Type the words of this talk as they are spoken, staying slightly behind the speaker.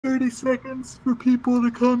30 seconds for people to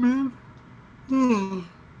come in.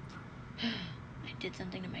 I did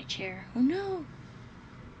something to my chair. Oh no!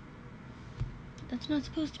 That's not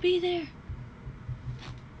supposed to be there.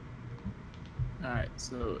 Alright,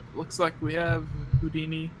 so it looks like we have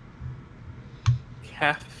Houdini,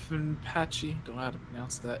 Patchy, don't know how to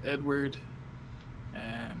pronounce that, Edward,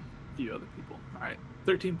 and a few other people. Alright,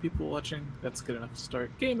 13 people watching. That's good enough to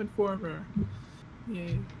start. Game Informer.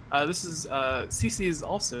 Yay. This is, Cece is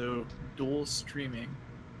also dual streaming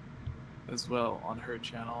as well on her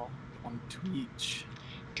channel on Twitch.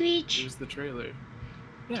 Twitch. There's the trailer.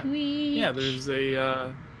 Yeah. Twitch. Yeah, there's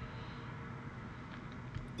a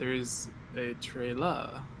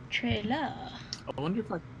trailer. Trailer. I wonder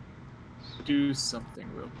if I do something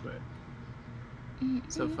real quick.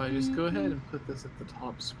 So if I just go ahead and put this at the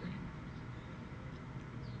top screen,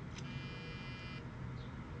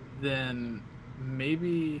 then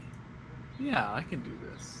maybe, yeah, I can do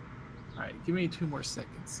this. All right, give me 2 more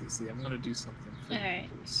seconds, Cece. I'm gonna do something for Alright,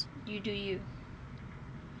 people's. you do you.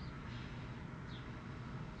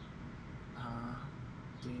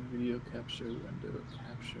 Scene video capture, window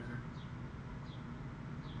capture.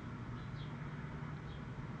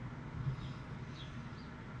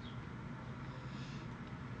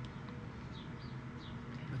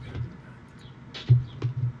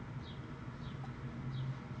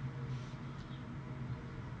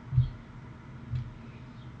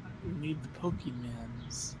 Okay, we need the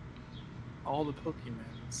Pokemans. All the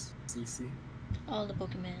Pokemans, Cece. All the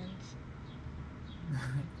Pokemans.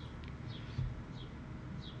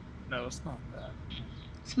 No, it's not that.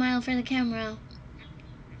 Smile for the camera.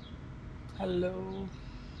 Hello.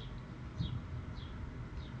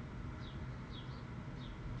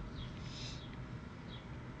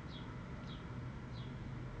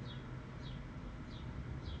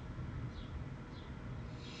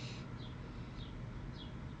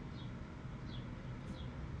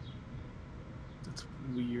 That's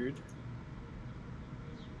weird.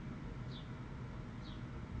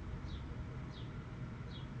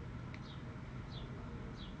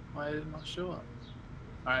 Why did it not show up?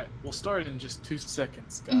 Alright, we'll start in just 2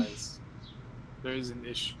 seconds, guys. There is an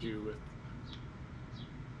issue with...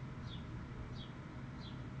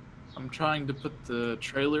 I'm trying to put the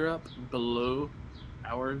trailer up below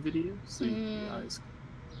our video so you guys can...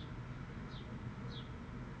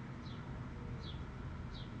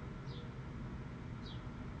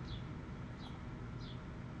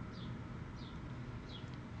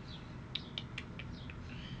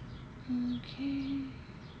 Okay.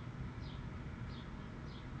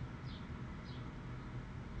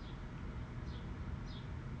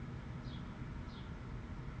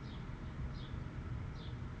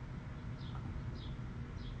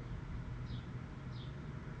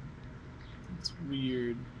 It's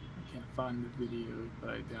weird. I can't find the video,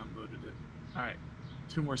 but I downloaded it. Alright,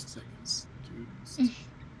 2 more seconds.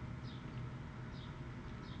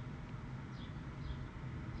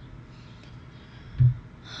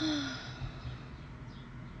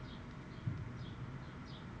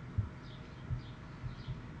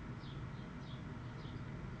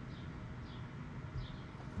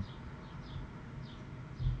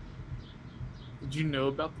 Did you know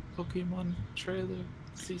about the Pokemon trailer,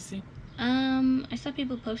 Cece? I saw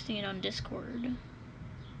people posting it on Discord.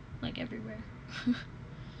 Like everywhere.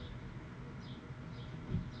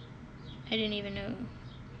 I didn't even know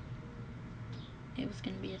it was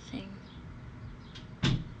gonna be a thing.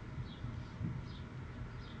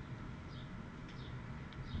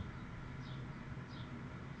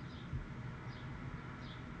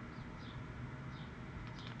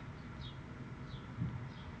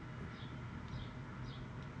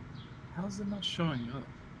 How's it not showing up?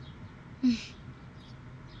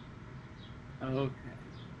 Okay.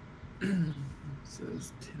 It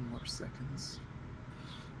says 10 more seconds.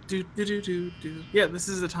 Yeah, this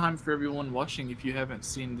is the time for everyone watching, if you haven't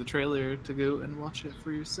seen the trailer, to go and watch it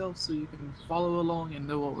for yourself so you can follow along and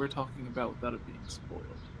know what we're talking about without it being spoiled.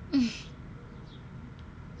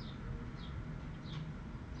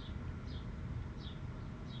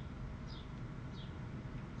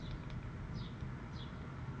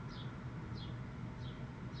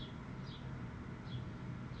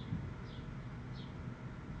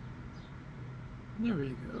 There we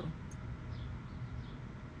go.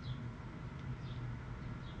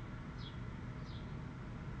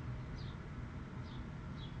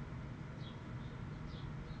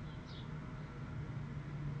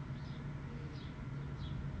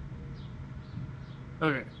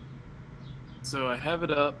 Okay. So I have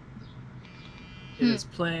it up. It is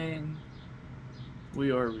playing.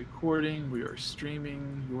 We are recording. We are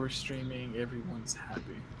streaming. You're streaming. Everyone's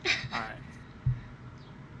happy. Alright.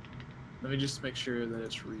 Let me just make sure that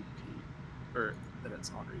it's repeat, or that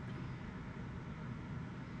it's on repeat.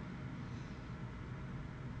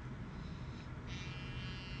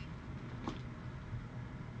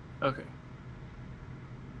 Okay.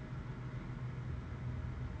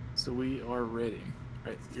 So we are ready.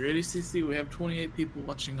 All right, you ready, CC? We have 28 people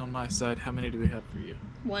watching on my side. How many do we have for you?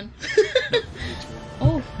 1. No,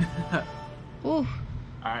 Oh. Oh.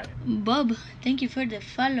 Alright. Bob, thank you for the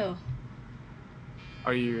follow.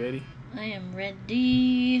 Are you ready? I am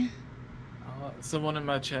ready. Someone in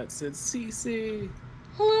my chat said, CC!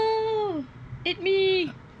 Hello! It's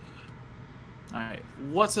me! Alright,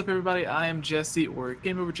 what's up everybody? I am Jesse, or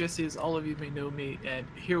Game Over Jesse as all of you may know me, and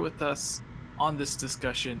here with us on this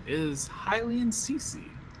discussion is Hylian CC.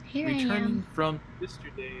 Here returning I am. from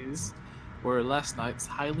yesterday's, or last night's,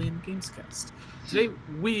 Hylian Gamescast. Today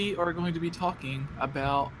we are going to be talking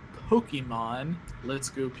about Pokemon. Let's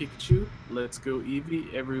go Pikachu, let's go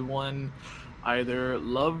Eevee. Everyone either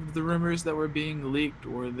loved the rumors that were being leaked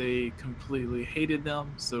or they completely hated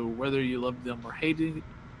them. So whether you loved them or hated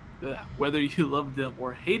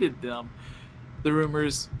them, the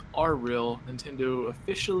rumors are real. Nintendo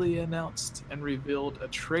officially announced and revealed a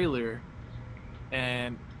trailer,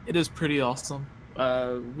 and it is pretty awesome.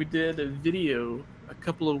 We did a video a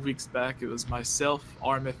couple of weeks back. It was myself,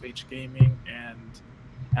 RMFH Gaming, and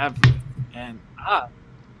Avril. And I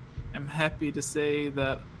am happy to say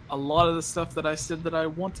that a lot of the stuff that I said that I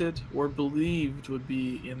wanted or believed would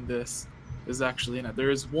be in this is actually in it. There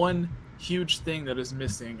is one huge thing that is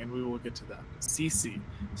missing, and we will get to that. CC,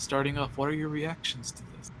 starting off, what are your reactions to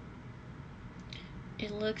this?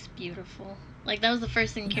 It looks beautiful. Like, that was the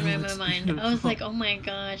first thing that came to my mind. Beautiful. I was like, oh my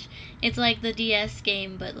gosh. It's like the DS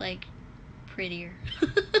game, but, like, prettier.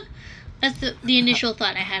 That's the initial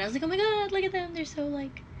thought I had. I was like, oh my god, look at them. They're so,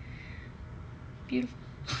 like, beautiful.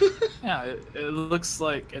 Yeah, it looks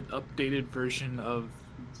like an updated version of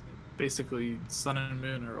basically Sun and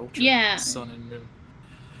Moon, or Ultra Sun and Moon.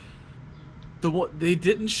 What they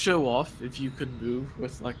didn't show off if you could move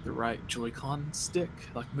with like the right Joy-Con stick,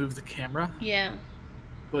 like move the camera. Yeah.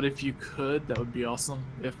 But if you could, that would be awesome.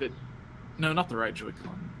 No, not the right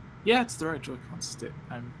Joy-Con. Yeah, it's the right Joy-Con stick.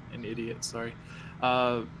 I'm an idiot, sorry.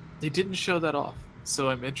 They didn't show that off, so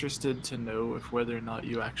I'm interested to know if whether or not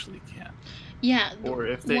you actually can. Yeah. Or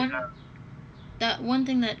if they that one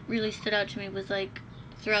thing that really stood out to me was, like,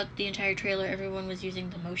 throughout the entire trailer, everyone was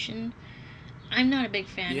using the motion. I'm not a big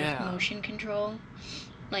fan of motion control,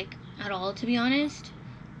 like, at all, to be honest.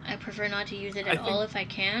 I prefer not to use it at all if I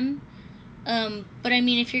can. But I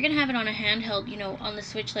mean, if you're gonna have it on a handheld, you know, on the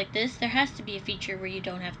Switch like this, there has to be a feature where you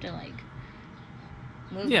don't have to, like,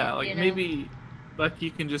 move it, like, you know? maybe, like,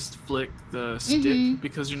 you can just flick the stick,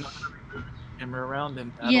 because you're not gonna be moving the camera around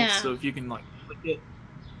in battle, so if you can, like, flick it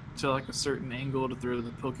to, like, a certain angle to throw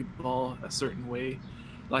the Pokeball a certain way,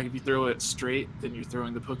 like, if you throw it straight, then you're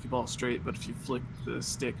throwing the Pokeball straight, but if you flick the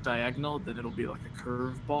stick diagonal, then it'll be like a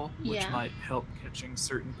curve ball, which might help catching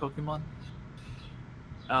certain Pokemon.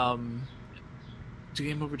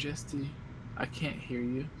 Game Over Jesse, I can't hear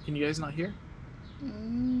you. Can you guys not hear?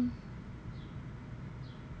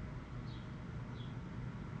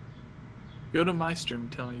 Go to my stream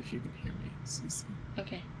and tell me if you can hear me, CC.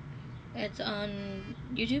 Okay. It's on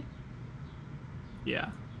YouTube?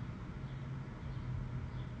 Yeah.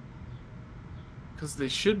 Because they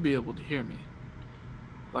should be able to hear me.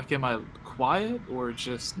 Like, am I quiet or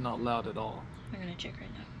just not loud at all? I'm gonna check right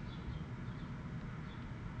now.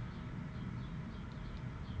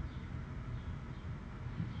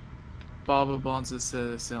 Baba Bonza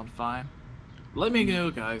says sound fine. Let me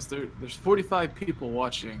know, guys. There's 45 people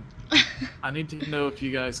watching. I need to know if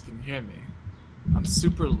you guys can hear me. I'm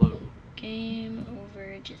super low. Game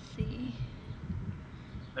Over Jesse.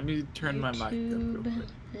 Let me turn my mic up real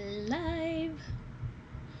quick. Live.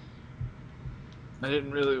 I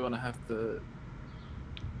didn't really want to have to.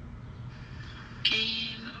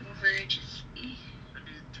 Game Over Jesse. Let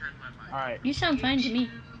me turn my mic. Alright. You sound fine to me.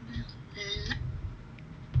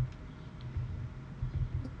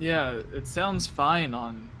 Yeah, it sounds fine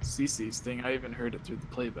on CC's thing. I even heard it through the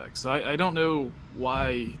playback. So I don't know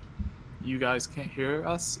why you guys can't hear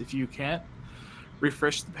us. If you can't,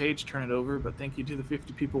 refresh the page, turn it over. But thank you to the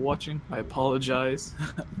 50 people watching. I apologize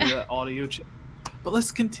for that audio check. But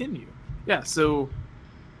let's continue. Yeah, so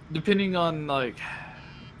depending on, like,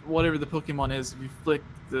 whatever the Pokemon is, if you flick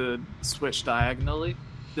the switch diagonally,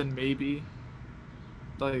 then maybe,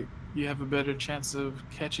 like, you have a better chance of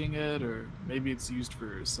catching it, or maybe it's used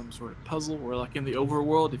for some sort of puzzle, or like in the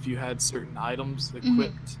overworld, if you had certain items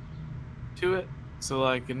equipped to it. So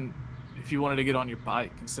like, if you wanted to get on your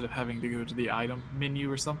bike, instead of having to go to the item menu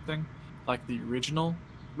or something, like the original,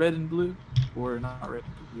 red and blue, or not red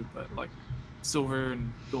and blue, but like silver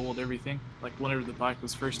and gold, everything. Like whenever the bike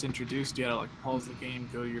was first introduced, you had to like pause the game,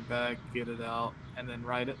 go to your bag, get it out, and then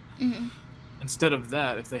ride it. Mm-hmm. Instead of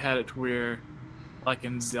that, if they had it to where, like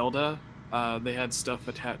in Zelda, they had stuff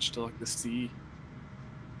attached to like the sea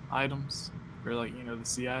items, or like the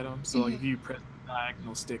sea items. So like Mm-hmm. if you press the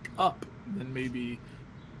diagonal stick up, then maybe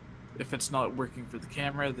if it's not working for the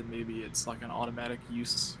camera, then maybe it's like an automatic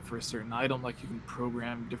use for a certain item. Like you can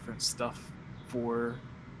program different stuff for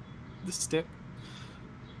the stick.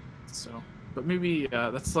 So, but maybe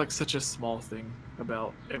that's like such a small thing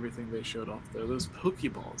about everything they showed off though. Those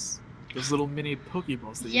Pokeballs, those little mini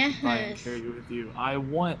Pokeballs that you could buy and Yes. carry with you. I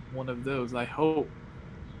want one of those. I hope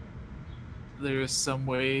there's some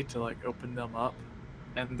way to like open them up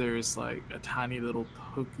and there's like a tiny little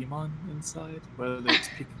Pokemon inside, whether it's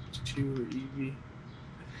Pikachu or Eevee.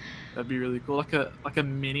 That'd be really cool, like a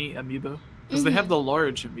mini amiibo, because they have Mm-hmm. the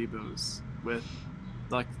large amiibos with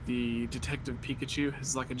like the Detective Pikachu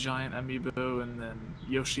has like a giant amiibo, and then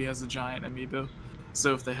Yoshi has a giant amiibo.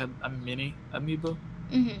 So if they had a mini amiibo,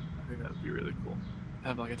 Mm-hmm. I think that would be really cool.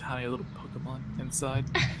 Have like a tiny little Pokemon inside,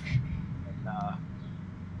 and,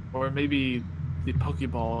 or maybe the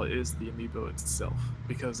Pokeball is the amiibo itself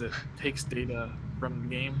because it takes data from the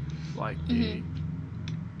game like a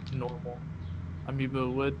Mm-hmm. normal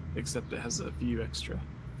amiibo would, except it has a few extra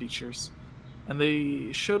features. And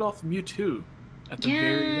they showed off Mewtwo at the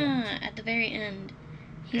very end. Yeah, at the very end.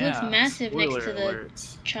 He looks Yeah, massive next to spoiler the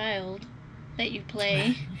alert. child that you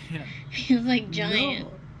play. Yeah. He's like giant.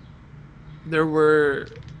 No. There were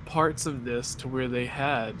parts of this to where they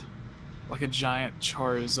had like a giant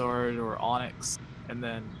Charizard or Onix, and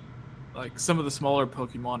then like some of the smaller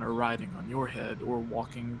Pokemon are riding on your head or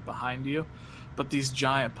walking behind you. But these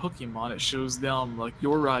giant Pokemon, it shows them like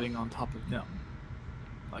you're riding on top of them,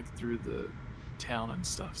 like through the town and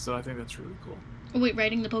stuff. So I think that's really cool. Oh, wait,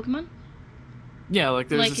 riding the Pokemon? Yeah, like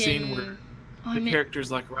there's a Like scene in. where Oh, I the meant.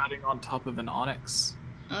 character's like riding on top of an Onix,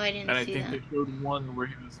 Oh, I didn't and I see think that. they showed one where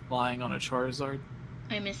he was flying on a Charizard.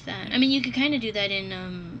 I missed that. Yeah, I mean, you could kind of do that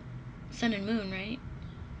in Sun and Moon, right?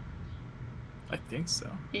 I think so.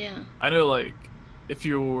 Yeah. I know, like, if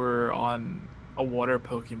you were on a water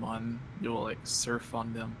Pokemon, you'll like surf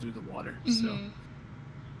on them through the water. So Mm-hmm.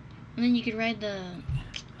 And then you could ride the.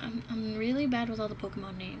 I'm really bad with all the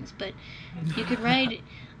Pokemon names, but you could ride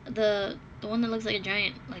the one that looks like a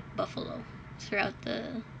giant like buffalo throughout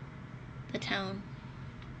the town.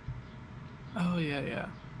 Oh yeah.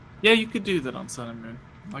 You could do that on Sun and Moon.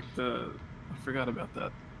 Like I forgot about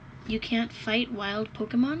that. You can't fight wild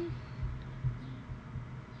Pokemon.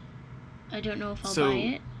 I don't know if I'll buy So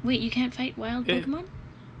it. Wait, you can't fight wild it, Pokemon?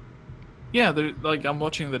 yeah, like I'm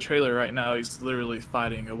watching the trailer right now. He's literally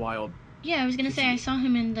fighting a wild Yeah, I was gonna say I Pidgey. saw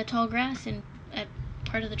him in the tall grass and at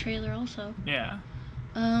part of the trailer also. Yeah,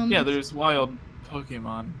 Um, yeah. it's There's wild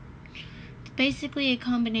Pokemon. basically a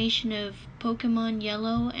combination of Pokemon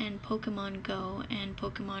Yellow and Pokemon Go and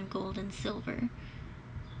Pokemon Gold and Silver.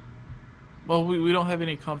 Well, we don't have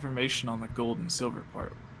any confirmation on the gold and silver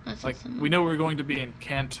part. That's Like what's in we them. know we're going to be in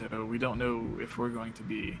Kanto. We don't know if we're going to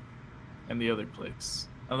be in the other place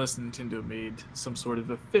unless Nintendo made some sort of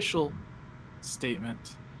official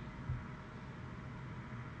statement.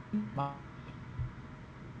 I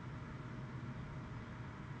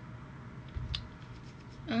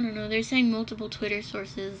don't know. They're saying multiple Twitter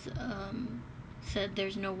sources said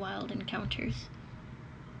there's no wild encounters.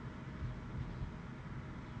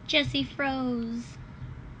 Jesse froze.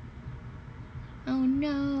 Oh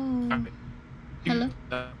no. Hello?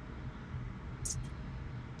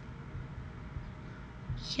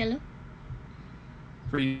 Hello?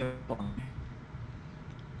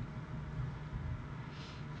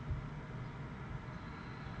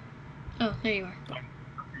 Oh, there you are.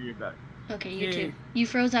 You're back. Okay, you Yay. too. You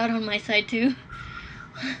froze out on my side too.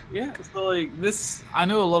 Yeah, so like this, I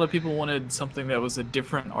know a lot of people wanted something that was a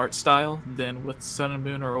different art style than with Sun and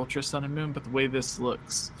Moon or Ultra Sun and Moon, but the way this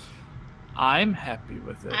looks, I'm happy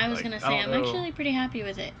with it. I was Like, gonna I say, don't I'm know. actually pretty happy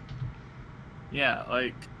with it. Yeah,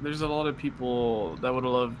 like there's a lot of people that would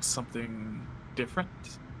have loved something different.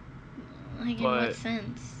 Like, in what But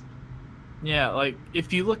sense? yeah, like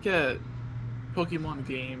if you look at Pokemon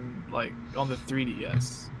game like on the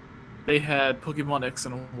 3DS, they had Pokemon X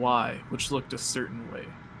and Y, which looked a certain way.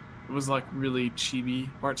 It was like really chibi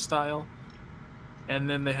art style. And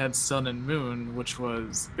then they had Sun and Moon, which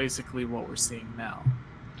was basically what we're seeing now,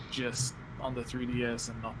 just on the 3DS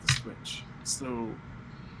and not the Switch. So,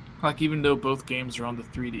 like, even though both games are on the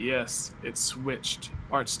 3DS, it switched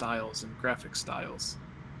art styles and graphic styles.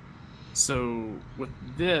 So, with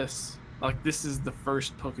this, like, this is the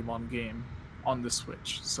first Pokemon game on the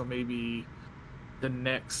Switch. So maybe the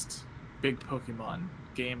next big Pokemon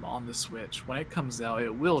game on the Switch, when it comes out,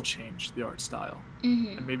 it will change the art style.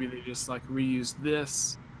 And maybe they just like reuse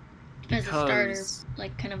this as a starter, because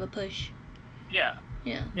like kind of a push. yeah,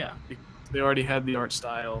 Yeah. because they already had the art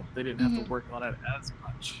style. They didn't have to work on it as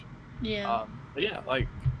much. Yeah. But yeah, like,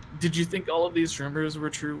 did you think all of these rumors were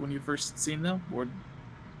true when you first seen them, or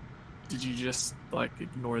did you just like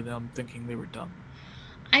ignore them, thinking they were dumb?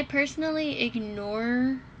 I personally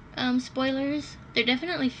ignore spoilers. They're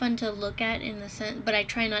definitely fun to look at in the sense, but I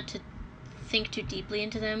try not to think too deeply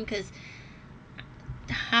into them because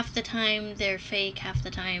half the time they're fake, half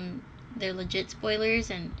the time they're legit spoilers,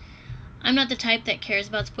 and I'm not the type that cares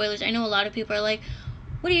about spoilers. I know a lot of people are like,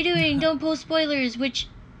 "What are you doing? Don't post spoilers," which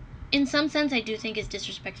in some sense I do think is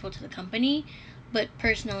disrespectful to the company, but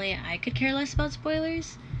personally I could care less about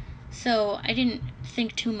spoilers. So I didn't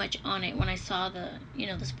think too much on it when I saw the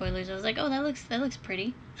the spoilers. I was like, oh, that looks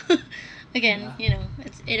pretty. Again, Yeah.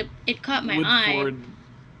 it caught my eye. Woodford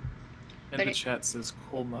in But the chat says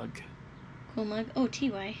cool mug. Cool mug. Oh,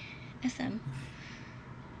 TY. SM.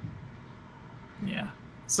 Yeah.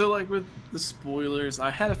 So like with the spoilers, I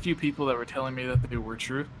had a few people that were telling me that they were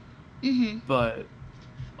true. But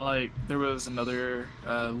like there was another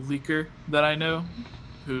leaker that I know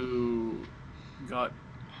who got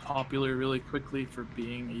popular really quickly for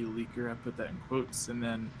being a leaker. I put that in quotes. And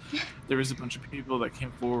then there was a bunch of people that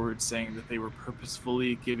came forward saying that they were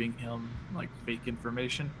purposefully giving him like fake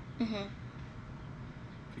information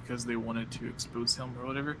because they wanted to expose him or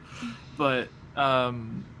whatever. But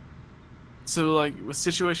so like with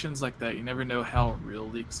situations like that, you never know how real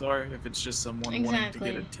leaks are. If it's just someone wanting to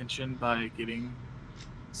get attention by getting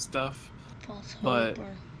stuff. False hope. But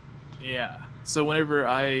yeah, so whenever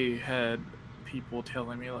I had people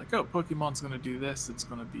telling me like, oh, Pokemon's gonna do this, it's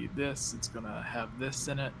gonna be this, it's gonna have this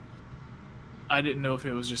in it, I didn't know if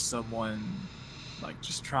it was just someone like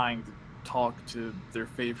just trying to talk to their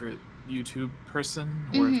favorite YouTube person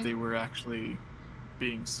or if they were actually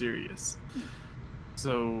being serious.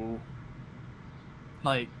 So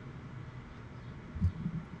like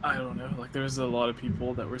I don't know, like there's a lot of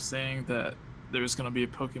people that were saying that there was going to be a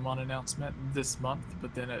Pokemon announcement this month,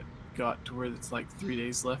 but then it got to where it's like 3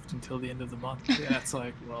 days left until the end of the month. And that's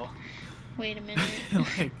like, well, wait a minute.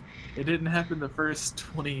 Like it didn't happen the first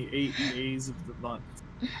 28 days of the month.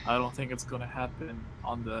 I don't think it's going to happen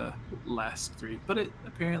on the last 3, but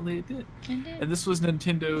apparently it did. And this was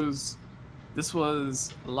Nintendo's, this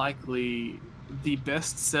was likely the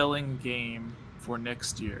best-selling game for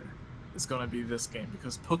next year. Is going to be this game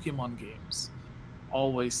because Pokemon games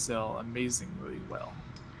always sell amazingly well.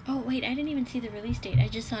 Oh wait, I didn't even see the release date. I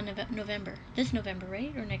just saw November. This November,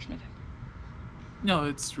 right? Or next November? No,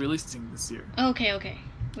 it's releasing this year. Okay.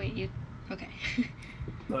 Wait, okay.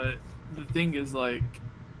 But the thing is, like,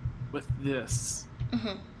 with this,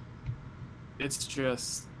 it's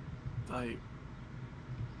just like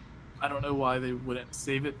I don't know why they wouldn't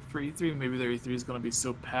save it for E3. Maybe their E3 is going to be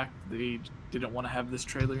so packed they didn't want to have this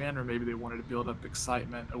trailer in, or maybe they wanted to build up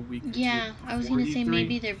excitement a week or two. Yeah, I was going to say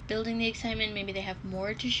maybe they're building the excitement. Maybe they have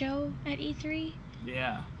more to show at E3.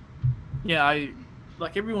 Yeah,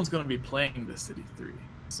 like everyone's going to be playing this at E3.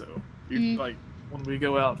 So like when we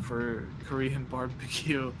go out for Korean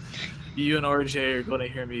barbecue, you and RJ are going to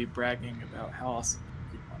hear me bragging about how awesome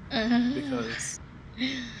Pokemon is because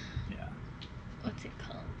what's it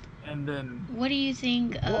called? And then what do you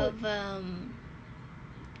think of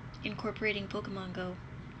incorporating Pokemon Go?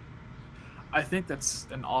 I think that's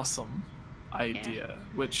an awesome idea,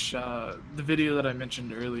 which the video that I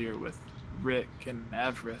mentioned earlier with Rick and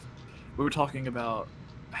Avrith, we were talking about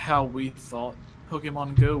how we thought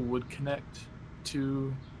Pokemon Go would connect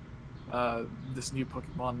to this new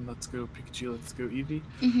Pokemon Let's Go Pikachu, Let's Go Eevee.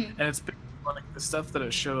 And it's like the stuff that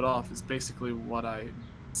it showed off is basically what I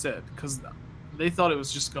said, because they thought it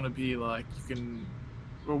was just going to be like you can,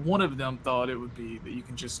 or one of them thought it would be that you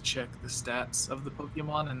can just check the stats of the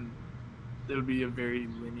Pokemon and it would be a very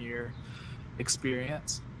linear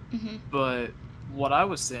experience. But what I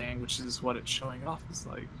was saying, which is what it's showing off, is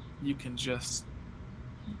like you can just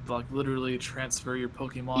like literally transfer your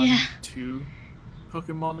Pokemon to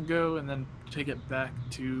Pokemon Go and then take it back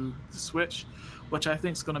to the Switch, which I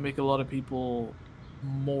think is going to make a lot of people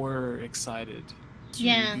more excited to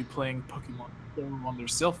be playing Pokemon Go on their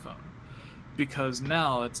cell phone, because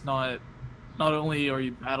now it's not only are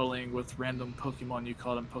you battling with random Pokemon you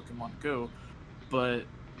caught in Pokemon Go, but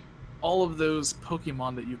all of those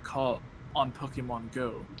Pokemon that you caught on Pokemon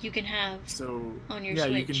Go you can have on your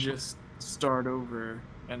Switch. You can just start over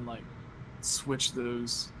and like switch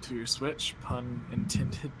those to your Switch, pun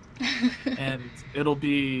intended. And it'll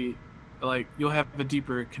be like you'll have a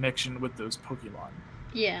deeper connection with those Pokemon.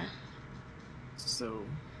 Yeah. So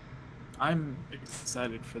I'm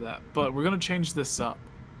excited for that. But we're gonna change this up,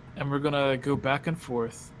 and we're gonna go back and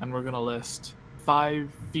forth, and we're gonna list 5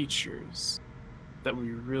 features that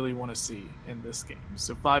we really want to see in this game.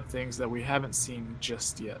 So 5 things that we haven't seen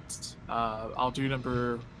just yet. I'll do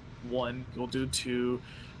number 1, you'll do 2,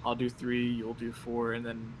 I'll do 3, you'll do 4, and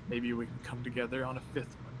then maybe we can come together on a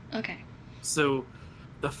 5th one. Okay. So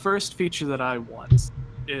the first feature that I want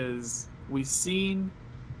is we've seen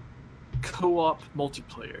co-op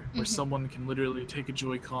multiplayer where someone can literally take a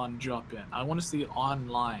Joy-Con, drop in. I want to see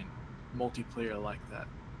online multiplayer like that,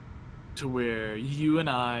 to where you and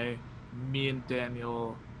I, me and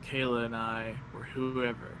Daniel, Kayla and I, or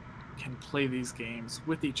whoever, can play these games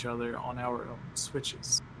with each other on our own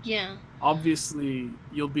Switches. Yeah. Obviously,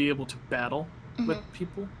 you'll be able to battle with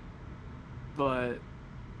people, but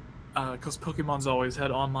because Pokemon's always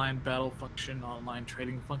had online battle function, online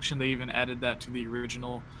trading function, they even added that to the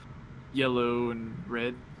original Yellow and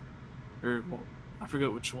Red, or well, I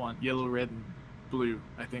forget which one, Yellow, Red, and Blue.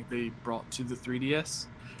 I think they brought to the 3DS,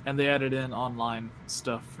 and they added in online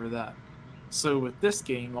stuff for that. So with this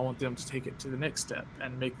game, I want them to take it to the next step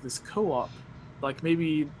and make this co-op. Like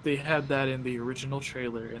maybe they had that in the original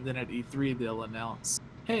trailer, and then at E3 they'll announce,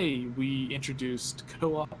 hey, we introduced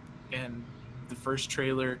co-op in the first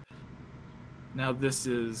trailer. Now this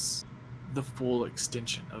is the full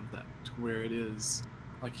extension of that, where it is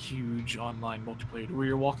like huge online multiplayer, where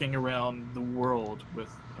you're walking around the world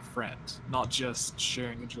with a friend, not just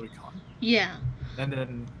sharing a Joy-Con. Yeah. And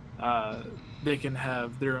then they can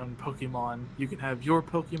have their own Pokemon. You can have your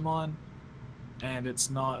Pokemon, and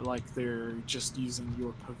it's not like they're just using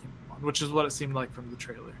your Pokemon, which is what it seemed like from the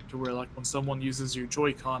trailer, to where like when someone uses your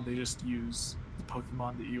Joy-Con, they just use the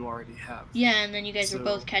Pokemon that you already have. Yeah, and then you guys were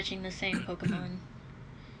both catching the same Pokemon.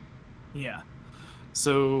 Yeah.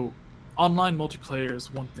 So online multiplayer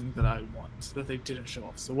is one thing that I want that they didn't show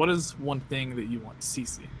off. So what is one thing that you want,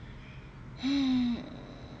 Cece?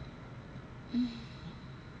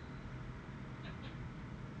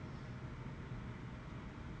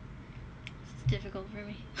 It's difficult for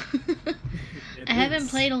me. I haven't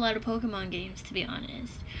played a lot of Pokemon games, to be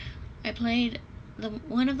honest. I played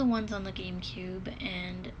one of the ones on the GameCube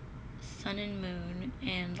and Sun and Moon,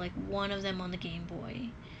 and like one of them on the Game Boy.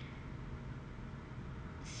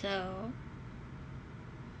 So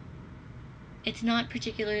it's not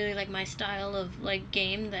particularly like my style of like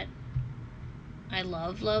game that I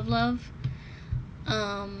love.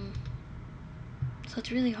 So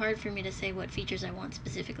it's really hard for me to say what features I want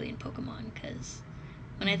specifically in Pokemon, because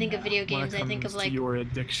when I think of video games, I think of like your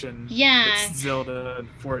addiction. Yeah, it's Zelda and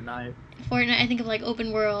Fortnite. I think of like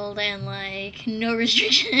open world and like no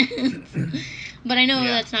restrictions. But I know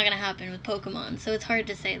that's not gonna happen with Pokemon, so it's hard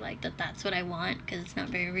to say like that's what I want, because it's not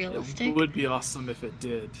very realistic. It would be awesome if it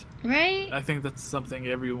did. Right? I think that's something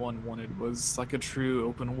everyone wanted, was like a true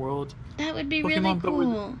open world. That would be really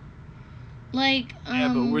cool. Like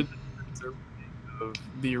yeah, but we're of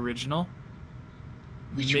the original.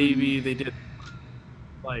 Maybe they did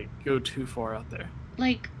like go too far out there.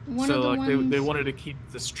 Like one of the ones... they wanted to keep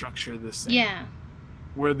the structure the same. Yeah.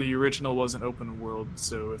 Where the original wasn't open world,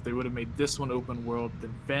 so if they would have made this one open world,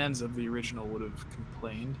 then fans of the original would have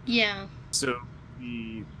complained. Yeah. So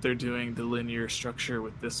they're doing the linear structure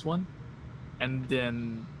with this one, and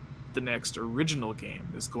then the next original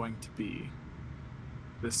game is going to be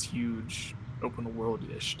this huge open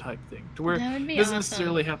world-ish type thing, to where it doesn't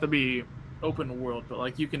necessarily have to be open world, but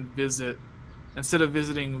like you can visit, instead of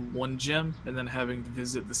visiting one gym and then having to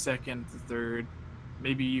visit the second, the third,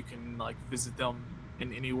 maybe you can like visit them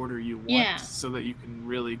in any order you want, so that you can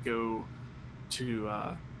really go to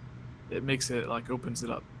it makes it like opens it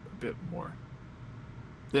up a bit more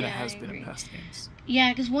than it has been in past games.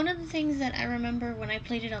 Yeah, because one of the things that I remember when I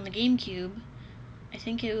played it on the GameCube, I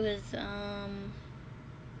think it was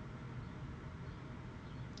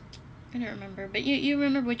I don't remember, but you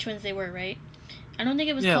remember which ones they were, right? I don't think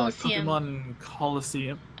it was Coliseum. Like Pokemon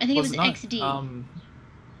Coliseum. I think it was XD.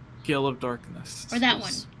 Gale of Darkness. Or that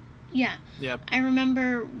one. Yeah. Yeah. I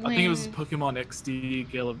remember when... I think it was Pokemon XD,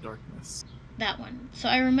 Gale of Darkness. That one. So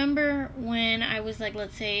I remember when I was like,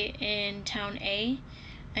 let's say in Town A,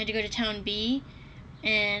 I had to go to Town B,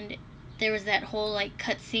 and there was that whole like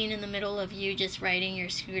cutscene in the middle of you just riding your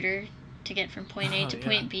scooter to get from point A to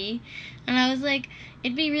point B. And I was like,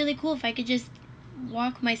 it'd be really cool if I could just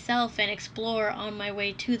walk myself and explore on my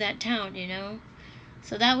way to that town, you know?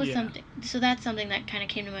 So that was something. So that's something that kind of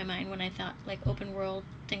came to my mind when I thought like open world,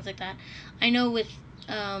 things like that. I know with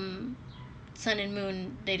Sun and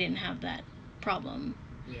Moon they didn't have that problem.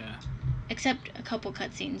 Yeah. except a couple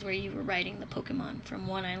cutscenes where you were riding the Pokemon from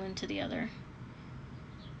one island to the other.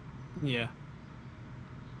 Yeah.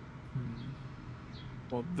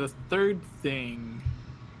 Well, the third thing,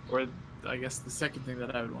 or I guess the second thing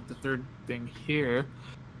that I would want, the third thing here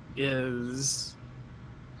is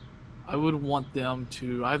I would want them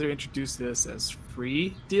to either introduce this as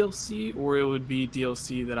free DLC or it would be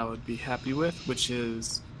DLC that I would be happy with, which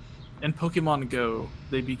is in Pokemon Go,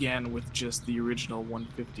 they began with just the original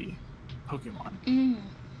 150 Pokemon.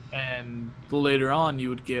 And later on, you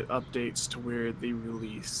would get updates to where they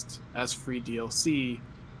released as free DLC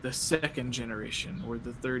the second generation or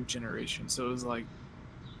the third generation. So it was like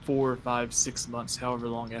 4, 5, 6 months, however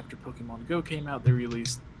long after Pokemon Go came out, they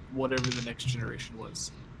released whatever the next generation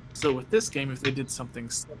was. So with this game, if they did something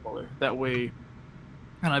similar, that way,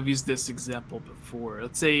 and I've used this example before.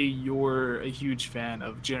 Let's say you're a huge fan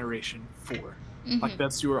of Generation 4. Like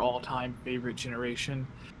that's your all-time favorite generation,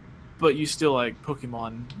 but you still like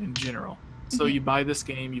Pokemon in general. So you buy this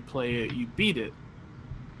game, you play it, you beat it,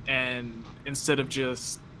 and instead of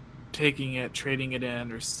just taking it, trading it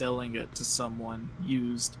in, or selling it to someone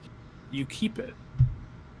used, you keep it.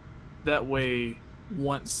 That way,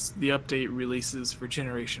 once the update releases for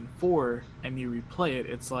Generation 4 and you replay it,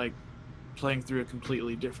 it's like playing through a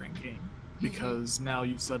completely different game. Because now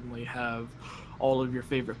you suddenly have all of your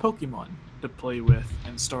favorite Pokemon to play with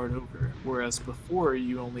and start over. Whereas before,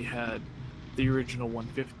 you only had the original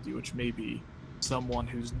 150, which maybe someone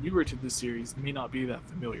who's newer to the series may not be that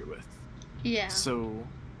familiar with. Yeah. So,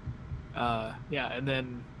 yeah, and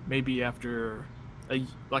then maybe after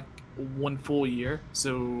like 1 full year,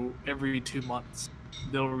 so every 2 months,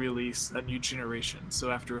 they'll release a new generation. So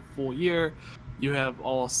after a full year, you have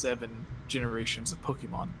all 7 generations of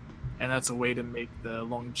Pokemon, and that's a way to make the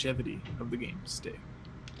longevity of the game stay.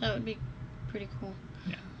 That would be pretty cool.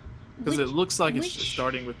 Yeah, because it looks like it's just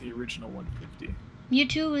starting with the original 150.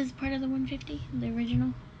 Mewtwo was part of the 150, the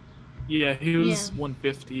original? Yeah, he was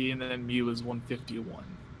 150, and then Mew was 151.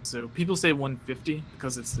 So people say 150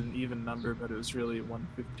 because it's an even number, but it was really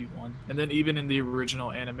 151. And then even in the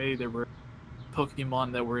original anime, there were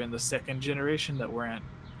Pokemon that were in the second generation that weren't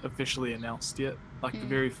officially announced yet. Like the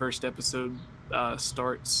very first episode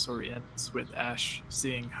starts or ends with Ash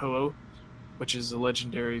seeing Ho-Oh, which is a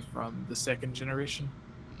legendary from the second generation.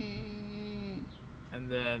 And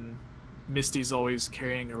then Misty's always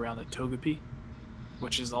carrying around a Togepi,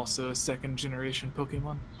 which is also a second generation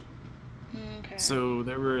Pokemon. Okay. So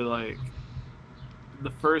there were like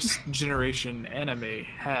the first generation anime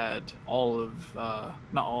had all of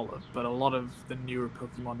not all of, but a lot of the newer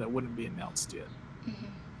Pokemon that wouldn't be announced yet.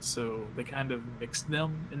 So they kind of mixed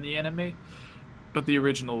them in the anime, but the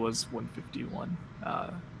original was 151.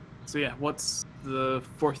 So yeah, what's the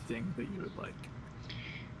fourth thing that you would like?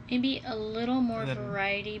 Maybe a little more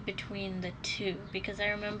variety between the two, because I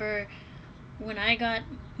remember when I got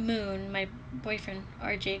Moon, my boyfriend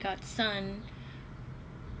RJ got Sun.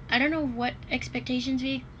 I don't know what expectations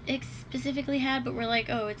we specifically had, but we're like,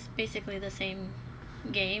 oh, it's basically the same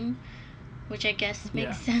game, which I guess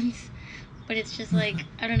makes sense. But it's just like,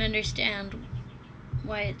 I don't understand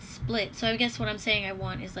why it's split. So I guess what I'm saying I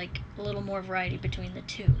want is like a little more variety between the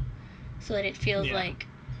two, so that it feels like,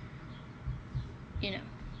 you know,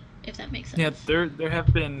 if that makes sense. Yeah, there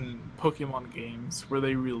have been Pokemon games where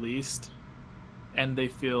they released and they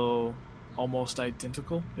feel almost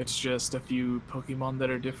identical. It's just a few Pokemon that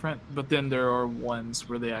are different, but then there are ones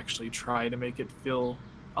where they actually try to make it feel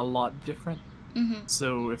a lot different.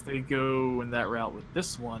 So if they go in that route with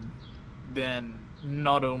this one, then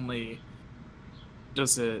not only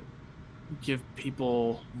does it give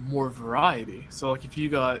people more variety, so like if you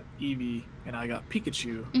got Eevee and I got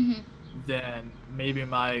Pikachu, then maybe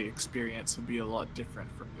my experience would be a lot different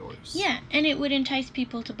from yours. Yeah, and it would entice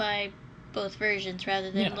people to buy both versions rather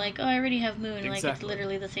than like, oh, I already have Moon, like it's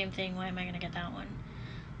literally the same thing, why am I gonna get that one?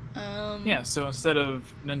 Yeah, so instead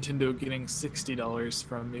of Nintendo getting $60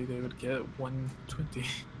 from me, they would get $120.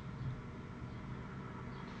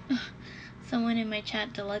 Someone in my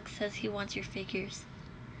chat, Deluxe, says he wants your figures.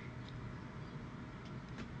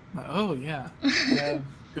 Oh yeah, yeah.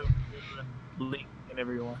 Go and Link and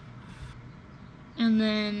everyone. And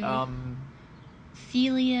then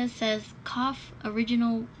Celia says, cough,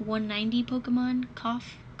 original 190 Pokemon.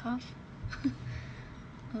 Cough.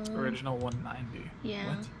 Original 190.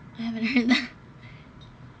 Yeah. What? I haven't heard that.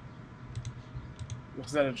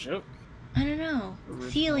 Was that a joke? I don't know.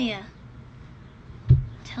 Original. Celia.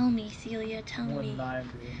 Tell me, Celia, tell 190.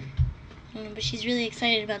 me. But she's really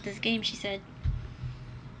excited about this game, she said.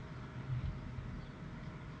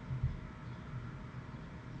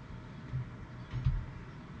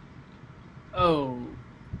 Oh.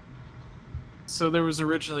 So there was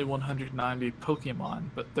originally 190 Pokemon,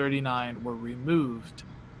 but 39 were removed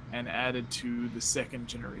and added to the second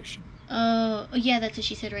generation. Oh, yeah, that's what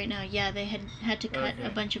she said right now. Yeah, they had to cut a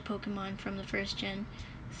Okay. bunch of Pokemon from the first gen,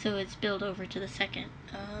 so it's spilled over to the second.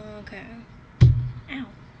 Okay. Ow.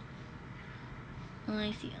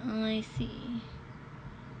 I see.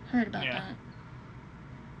 Heard about that.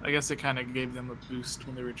 I guess it kind of gave them a boost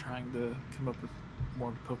when they were trying to come up with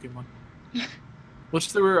more Pokemon.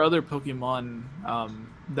 Which there were other Pokemon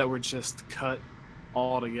that were just cut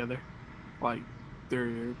all together. Like,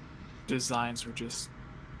 their designs were just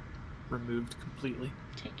removed completely.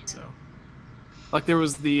 So, like, there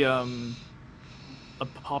was the a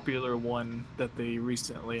popular one that they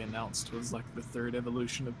recently announced was like the third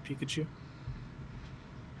evolution of Pikachu.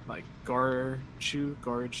 Like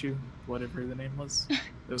Garachu, whatever the name was. It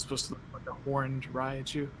was supposed to look like a horned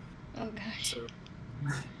Raichu. Oh gosh. So,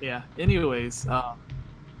 yeah. Anyways, I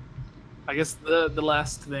guess the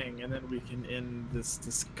last thing, and then we can end this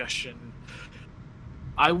discussion.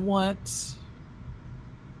 I want.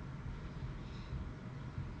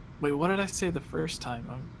 Wait, what did I say the first time?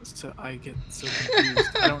 I get so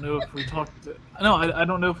confused. I don't know if we talked. No, I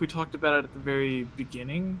don't know if we talked about it at the very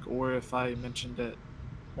beginning or if I mentioned it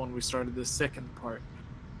when we started the second part.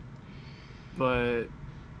 But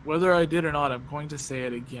whether I did or not, I'm going to say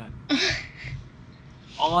it again.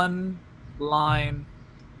 Online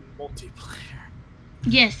multiplayer.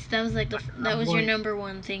 Yes, that was like that was your number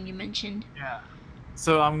one thing you mentioned. Yeah.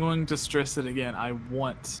 So I'm going to stress it again. I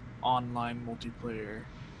want online multiplayer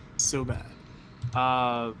so bad.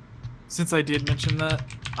 Since I did mention that,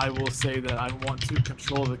 I will say that I want to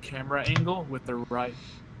control the camera angle with the right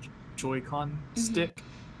Joy-Con stick.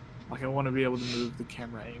 Like, I want to be able to move the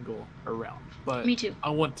camera angle around. But me too.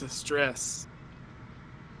 I want to stress,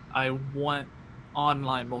 I want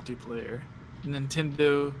online multiplayer.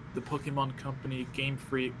 Nintendo, the Pokemon Company, Game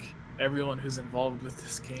Freak, everyone who's involved with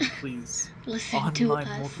this game, please. Listen online to us.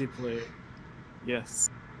 Multiplayer. Yes.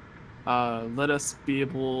 Let us be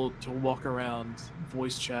able to walk around,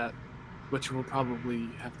 voice chat, which we'll probably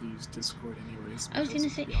have to use Discord anyways. I was gonna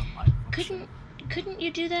say, couldn't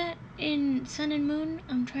you do that in Sun and Moon?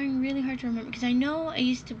 I'm trying really hard to remember because I know I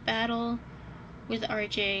used to battle with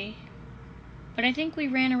RJ, but I think we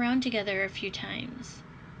ran around together a few times.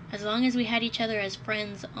 As long as we had each other as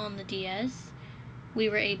friends on the DS, we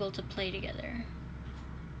were able to play together.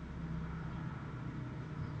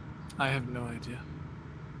 I have no idea.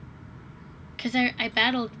 Because I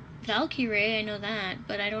battled Valkyrie, I know that,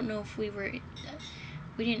 but I don't know if we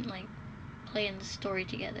didn't like play in the story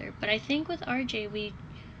together. But I think with RJ we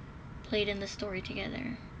played in the story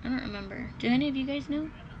together. I don't remember. Do any of you guys know?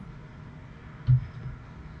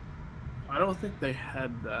 I don't think they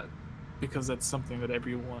had that because that's something that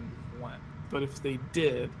everyone went. But if they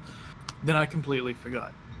did, then I completely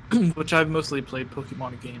forgot. Which I've mostly played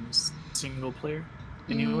Pokemon games single player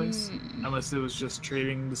anyways. Unless it was just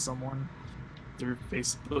trading to someone through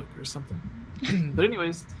Facebook or something. But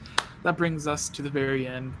anyways, that brings us to the very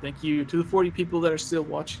end. Thank you to the 40 people that are still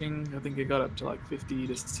watching. I think it got up to like 50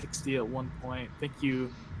 to 60 at one point. Thank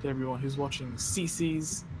you to everyone who's watching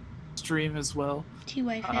CC's stream as well.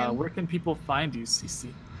 Where can people find you,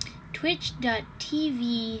 CC?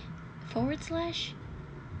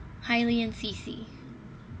 Twitch.tv/HighlyandCC.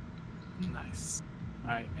 Nice.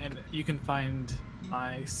 Alright, and you can find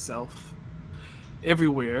myself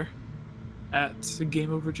everywhere at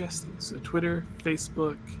Game Over Jesse. So Twitter,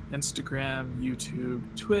 Facebook, Instagram, YouTube,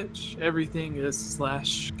 Twitch, everything is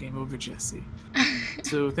 /Game Over Jesse.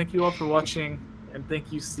 So thank you all for watching, and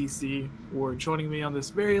thank you, CC, for joining me on this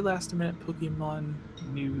very last minute Pokemon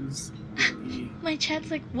news. My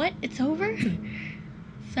chat's like, what? It's over?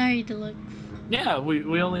 Sorry, Deluxe. Yeah,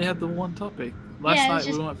 we only had the one topic. Last night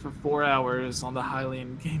we went for 4 hours on the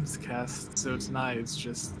Hylian Games cast, so tonight it's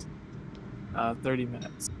just 30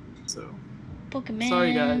 minutes. So Pokemon.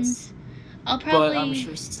 Sorry, guys. But I'm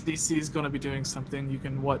sure CC is going to be doing something. You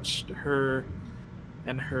can watch her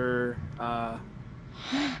and her.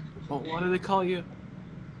 What do they call you?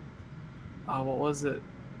 What was it?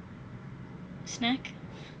 Snack?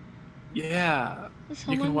 Yeah.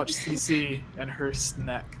 You can watch CC and her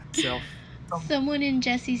snack self. Someone in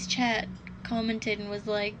Jesse's chat commented and was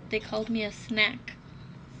like, they called me a snack.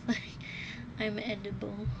 I'm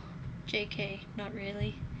edible. JK, not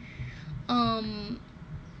really.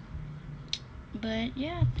 But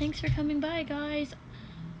yeah, thanks for coming by, guys.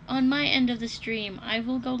 On my end of the stream, I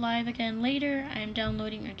will go live again later. I'm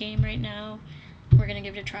downloading a game right now. We're gonna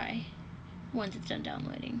give it a try once it's done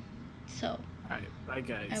downloading. So, alright, bye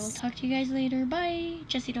guys. I will talk to you guys later. Bye.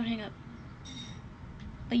 Jesse, don't hang up.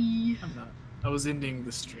 Bye. I'm not. I was ending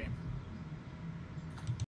the stream.